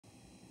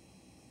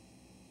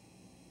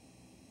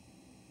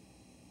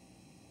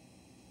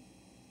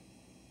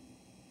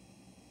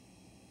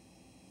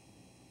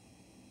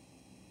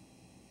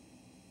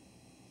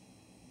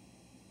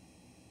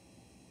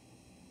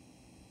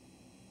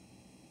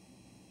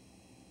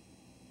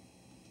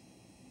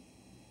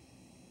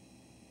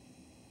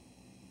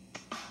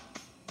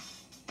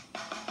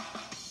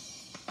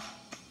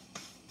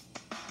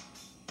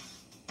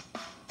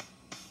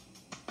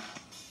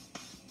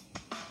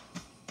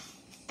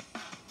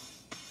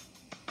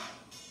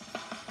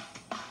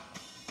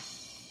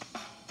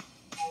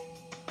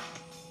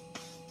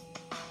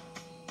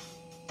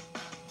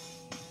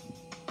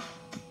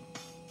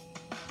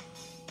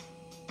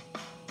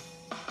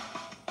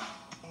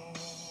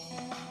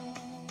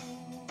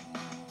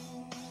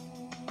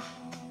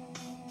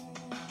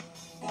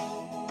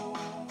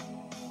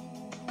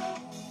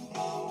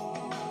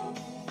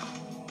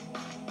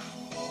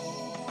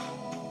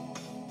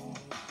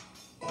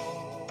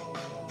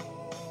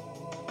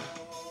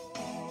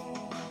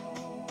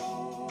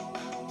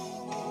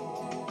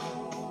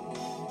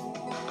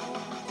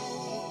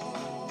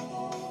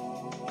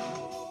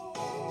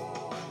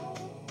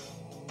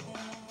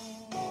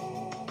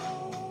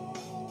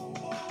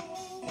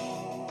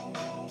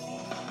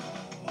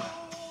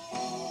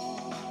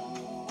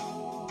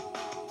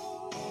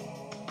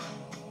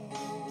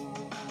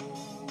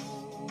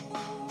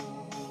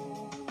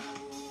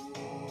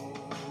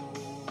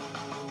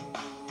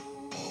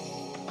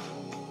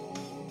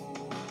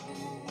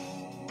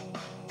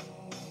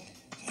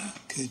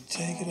Could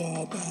take it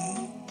all back,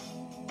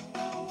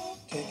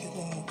 take it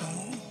all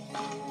back,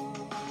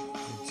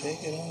 could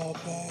take it all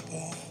back, I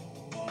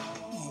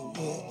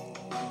would.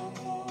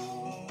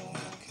 I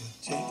could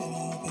take it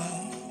all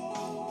back,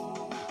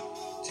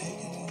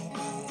 take it all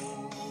back,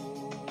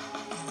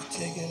 I could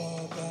take it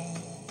all back,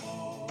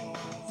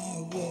 I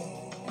would.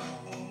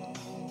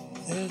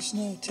 There's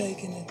no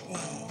taking it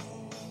back,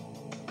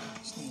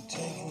 there's no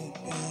taking it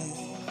back,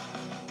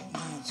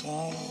 now it's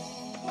onward.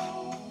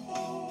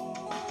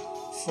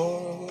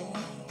 Forward,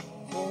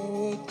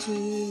 forward to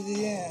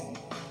the end,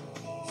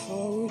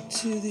 forward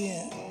to the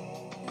end.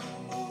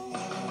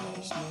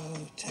 There's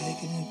no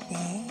taking it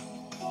back,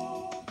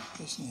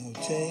 there's no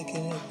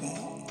taking it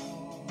back.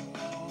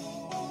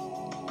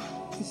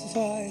 'Cause if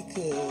I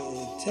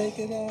could take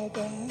it all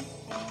back,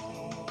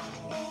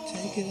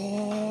 take it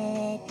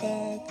all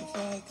back, if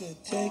I could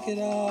take it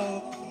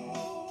all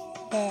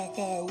back,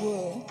 I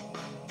would,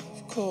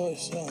 of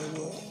course I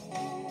would.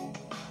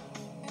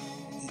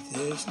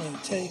 There's no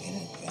taking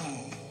it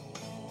back,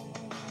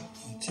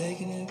 no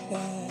taking it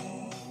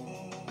back.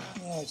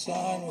 Now it's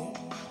onward,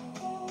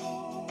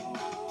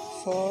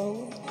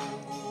 forward,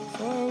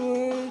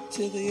 forward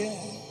to the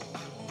end,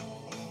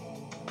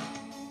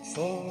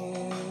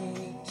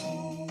 forward to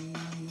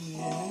the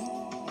end.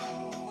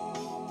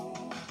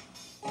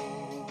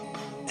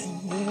 And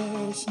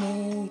there's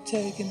no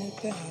taking it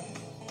back,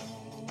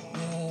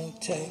 no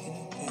taking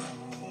it back.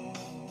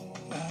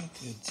 If I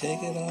could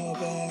take it all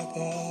back,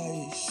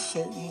 I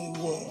certainly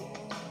would.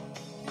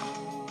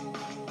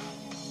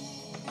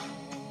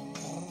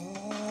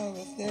 Oh,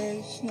 but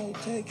there's no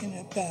taking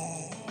it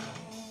back,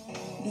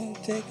 no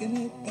taking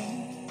it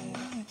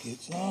back.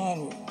 It's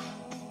onward,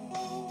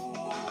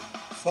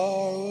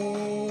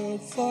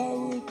 forward,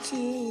 forward.